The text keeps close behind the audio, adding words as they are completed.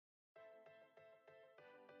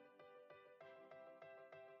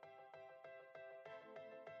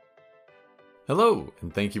Hello,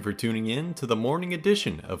 and thank you for tuning in to the morning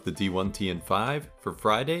edition of the D1TN5 for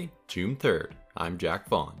Friday, June 3rd. I'm Jack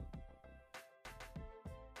Vaughn.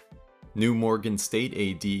 New Morgan State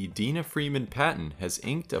AD Dina Freeman Patton has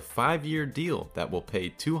inked a 5-year deal that will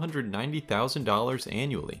pay $290,000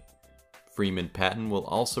 annually. Freeman Patton will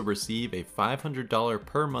also receive a $500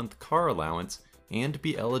 per month car allowance and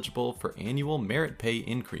be eligible for annual merit pay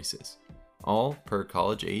increases, all per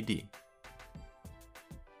college AD.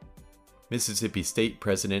 Mississippi State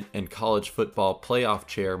President and college football playoff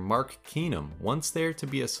chair Mark Keenum wants there to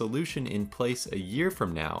be a solution in place a year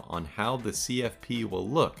from now on how the CFP will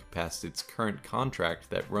look past its current contract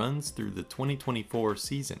that runs through the 2024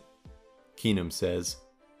 season. Keenum says,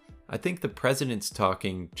 "I think the president's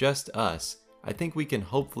talking just us. I think we can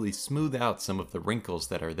hopefully smooth out some of the wrinkles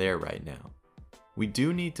that are there right now. We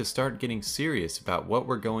do need to start getting serious about what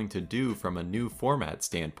we're going to do from a new format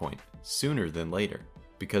standpoint sooner than later,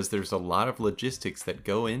 because there's a lot of logistics that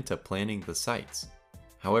go into planning the sites.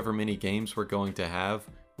 However many games we're going to have,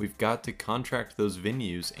 we've got to contract those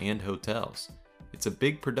venues and hotels. It's a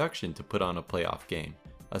big production to put on a playoff game,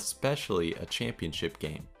 especially a championship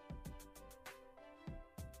game."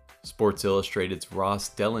 Sports Illustrated's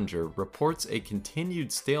Ross Dellinger reports a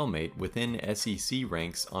continued stalemate within SEC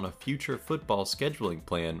ranks on a future football scheduling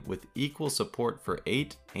plan with equal support for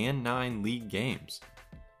 8 and 9 league games.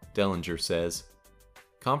 Dellinger says,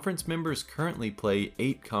 "Conference members currently play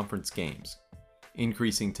 8 conference games.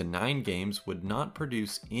 Increasing to 9 games would not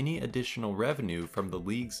produce any additional revenue from the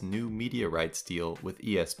league's new media rights deal with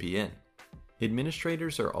ESPN.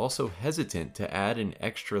 Administrators are also hesitant to add an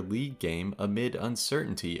extra league game amid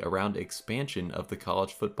uncertainty around expansion of the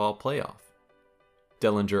college football playoff."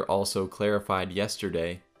 Dellinger also clarified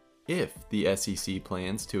yesterday, if the SEC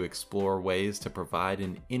plans to explore ways to provide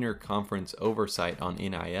an inter-conference oversight on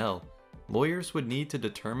NIL, lawyers would need to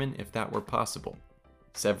determine if that were possible.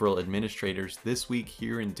 Several administrators this week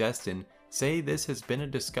here in Destin say this has been a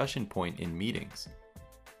discussion point in meetings.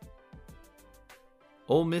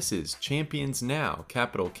 Ole Miss's Champions Now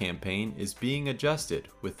capital campaign is being adjusted,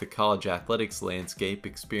 with the college athletics landscape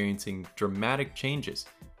experiencing dramatic changes,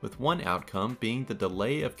 with one outcome being the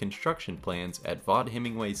delay of construction plans at Vaught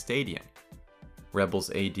Hemingway Stadium. Rebels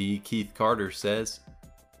AD Keith Carter says,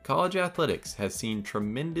 "College athletics has seen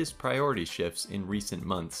tremendous priority shifts in recent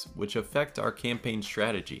months, which affect our campaign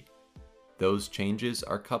strategy. Those changes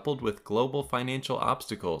are coupled with global financial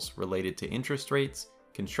obstacles related to interest rates,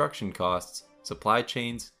 construction costs, supply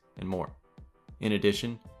chains, and more. In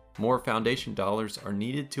addition, more foundation dollars are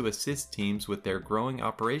needed to assist teams with their growing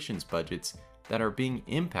operations budgets that are being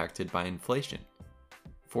impacted by inflation.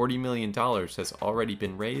 $40 million has already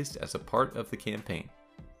been raised as a part of the campaign."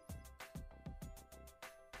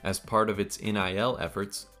 As part of its NIL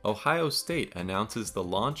efforts, Ohio State announces the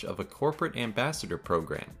launch of a corporate ambassador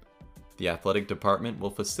program. The athletic department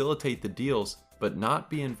will facilitate the deals but not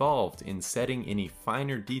be involved in setting any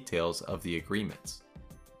finer details of the agreements.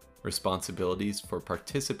 Responsibilities for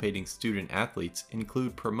participating student athletes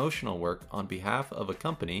include promotional work on behalf of a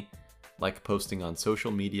company, like posting on social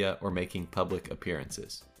media or making public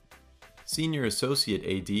appearances. Senior Associate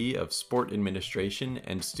AD of Sport Administration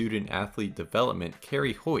and Student Athlete Development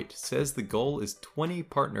Carrie Hoyt says the goal is 20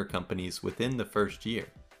 partner companies within the first year.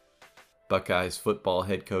 Buckeyes football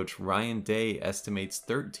head coach Ryan Day estimates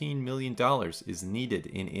 $13 million is needed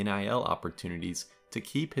in NIL opportunities to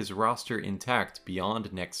keep his roster intact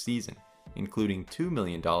beyond next season, including $2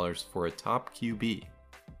 million for a top QB.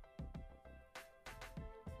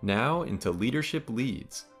 Now into leadership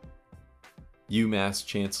leads. UMass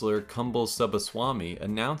Chancellor Kumbal Subbaswamy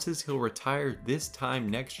announces he'll retire this time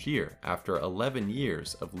next year after 11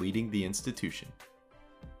 years of leading the institution.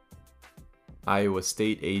 Iowa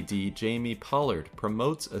State AD Jamie Pollard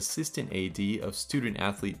promotes Assistant AD of Student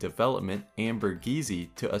Athlete Development Amber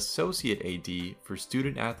Geezy to Associate AD for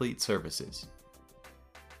Student Athlete Services.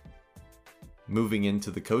 Moving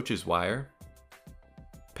into the coach's wire,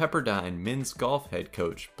 Pepperdine men's golf head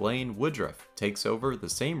coach Blaine Woodruff takes over the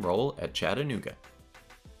same role at Chattanooga.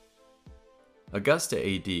 Augusta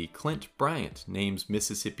AD Clint Bryant names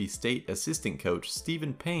Mississippi State assistant coach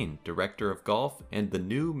Stephen Payne director of golf and the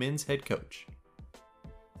new men's head coach.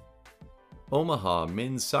 Omaha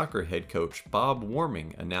men's soccer head coach Bob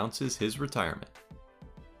Warming announces his retirement.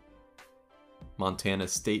 Montana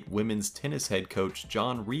State women's tennis head coach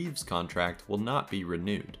John Reeves' contract will not be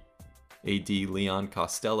renewed. AD Leon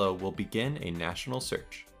Costello will begin a national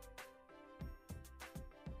search.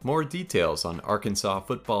 More details on Arkansas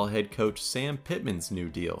football head coach Sam Pittman's new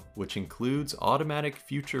deal, which includes automatic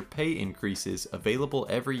future pay increases available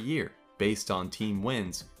every year based on team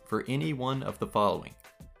wins for any one of the following: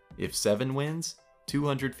 If 7 wins,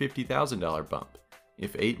 $250,000 bump.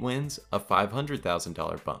 If 8 wins, a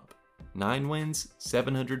 $500,000 bump. 9 wins,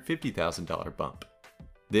 $750,000 bump.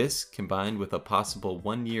 This, combined with a possible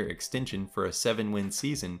 1-year extension for a 7-win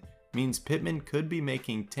season, means Pittman could be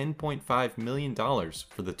making $10.5 million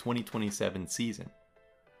for the 2027 season.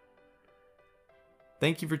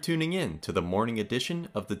 Thank you for tuning in to the morning edition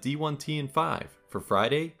of the D1T and 5 for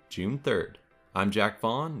Friday, June 3rd. I'm Jack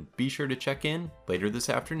Vaughn. Be sure to check in later this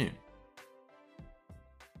afternoon.